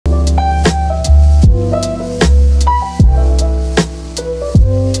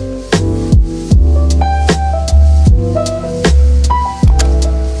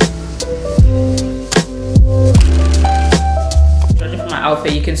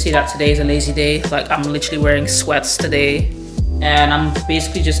see that today is a lazy day. Like, I'm literally wearing sweats today. And I'm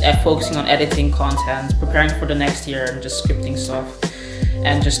basically just focusing on editing content, preparing for the next year, and just scripting stuff.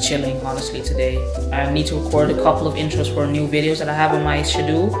 And just chilling, honestly, today. I need to record a couple of intros for new videos that I have on my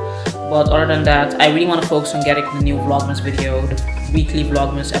schedule. But other than that, I really want to focus on getting the new Vlogmas video, the weekly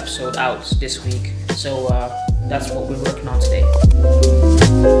Vlogmas episode out this week. So that's what we're working on today.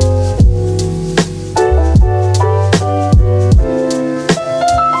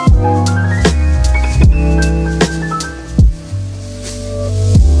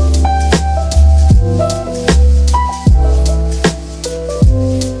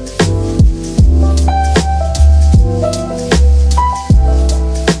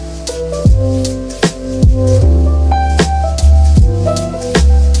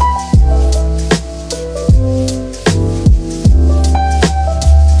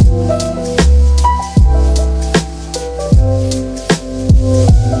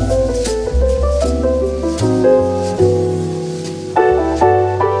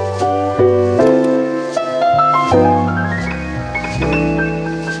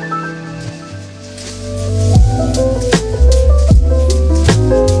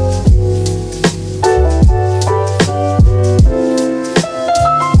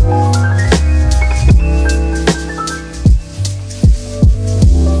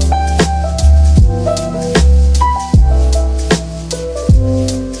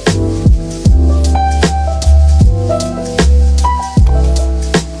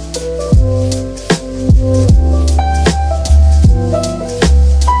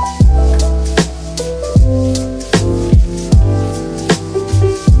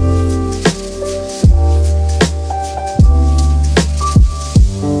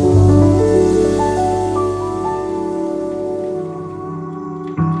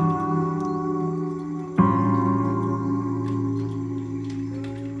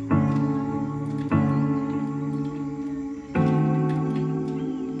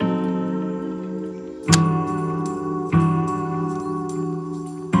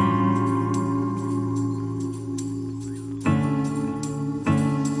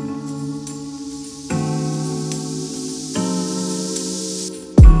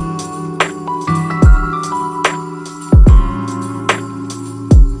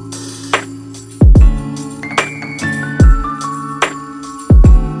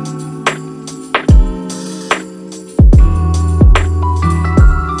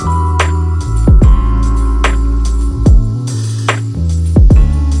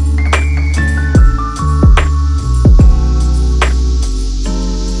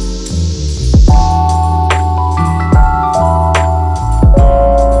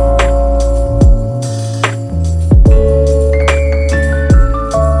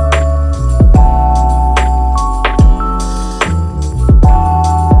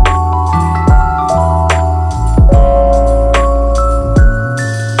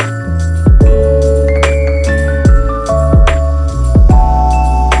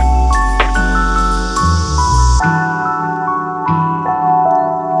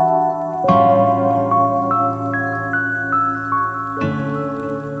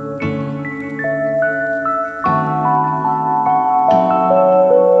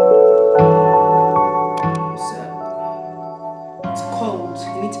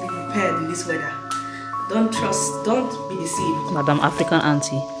 Madam African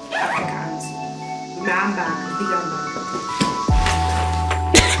auntie. African auntie. My handbag, big handbag.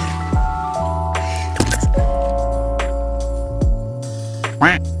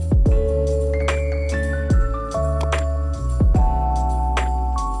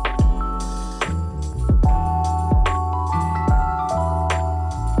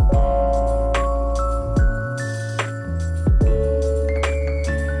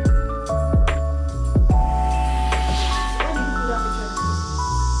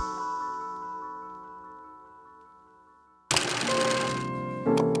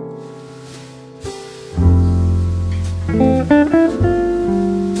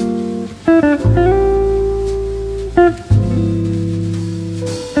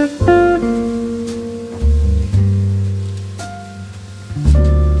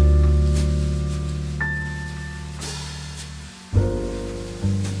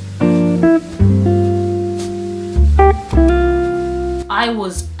 I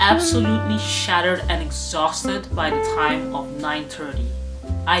was absolutely shattered and exhausted by the time of 9:30.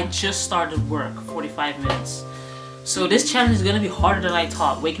 I just started work, 45 minutes. So this challenge is gonna be harder than I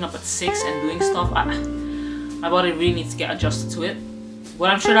thought. Waking up at 6 and doing stuff, my body really needs to get adjusted to it. But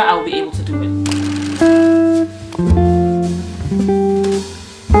I'm sure that I'll be able to do it.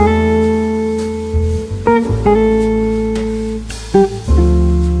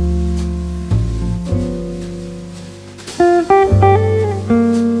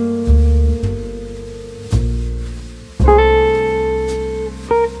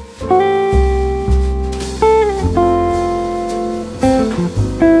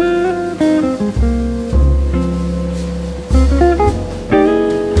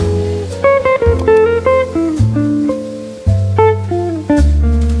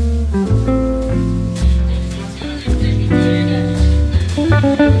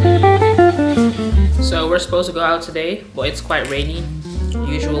 So we're supposed to go out today, but it's quite rainy.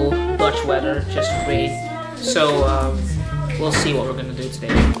 Usual Dutch weather, just rain. So we'll see what we're gonna do today.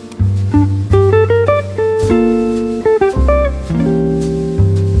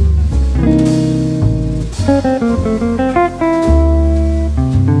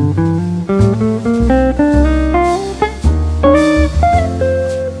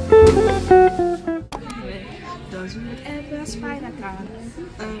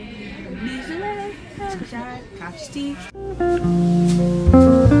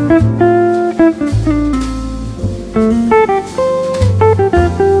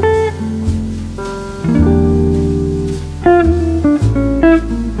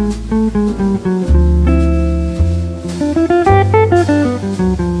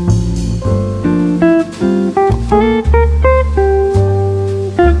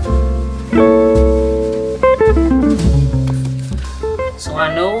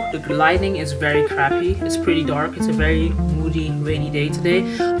 The lighting is very crappy. It's pretty dark. It's a very moody, rainy day today.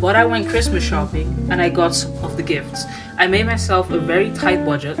 But I went Christmas shopping and I got some of the gifts. I made myself a very tight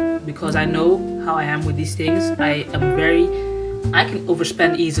budget because I know how I am with these things. I can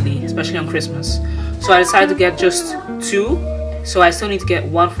overspend easily, especially on Christmas. So I decided to get just 2. So I still need to get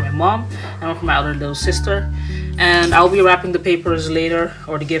 1 for my mom and 1 for my other little sister. And I'll be wrapping the papers later,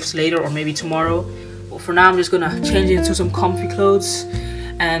 or the gifts later, or maybe tomorrow. But for now, I'm just gonna change into some comfy clothes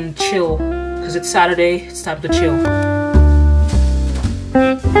and chill, because it's Saturday, it's time to chill.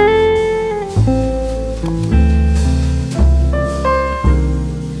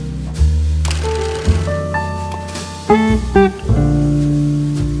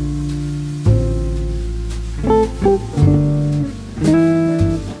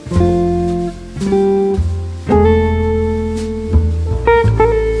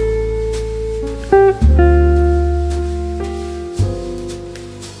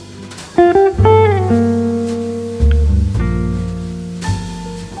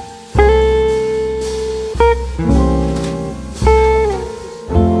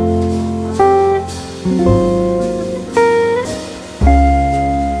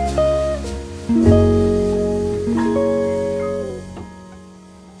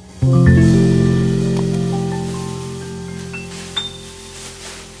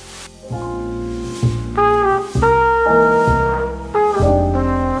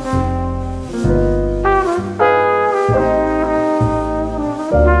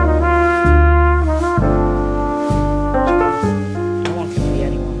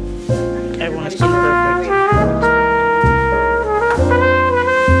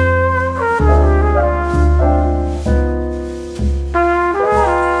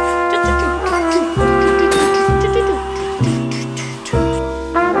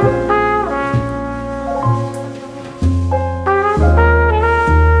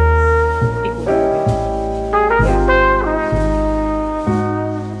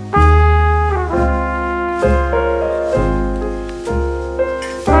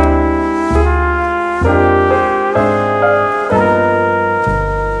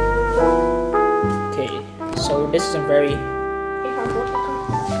 This is a very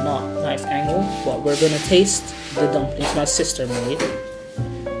not nice angle, but we're gonna taste the dumplings my sister made.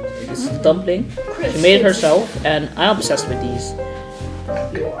 This is the dumpling. She made it herself, and I'm obsessed with these.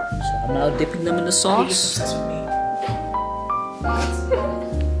 So I'm now dipping them in the sauce.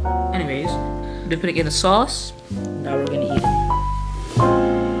 Anyways, dipping it in the sauce. Now we're gonna eat it.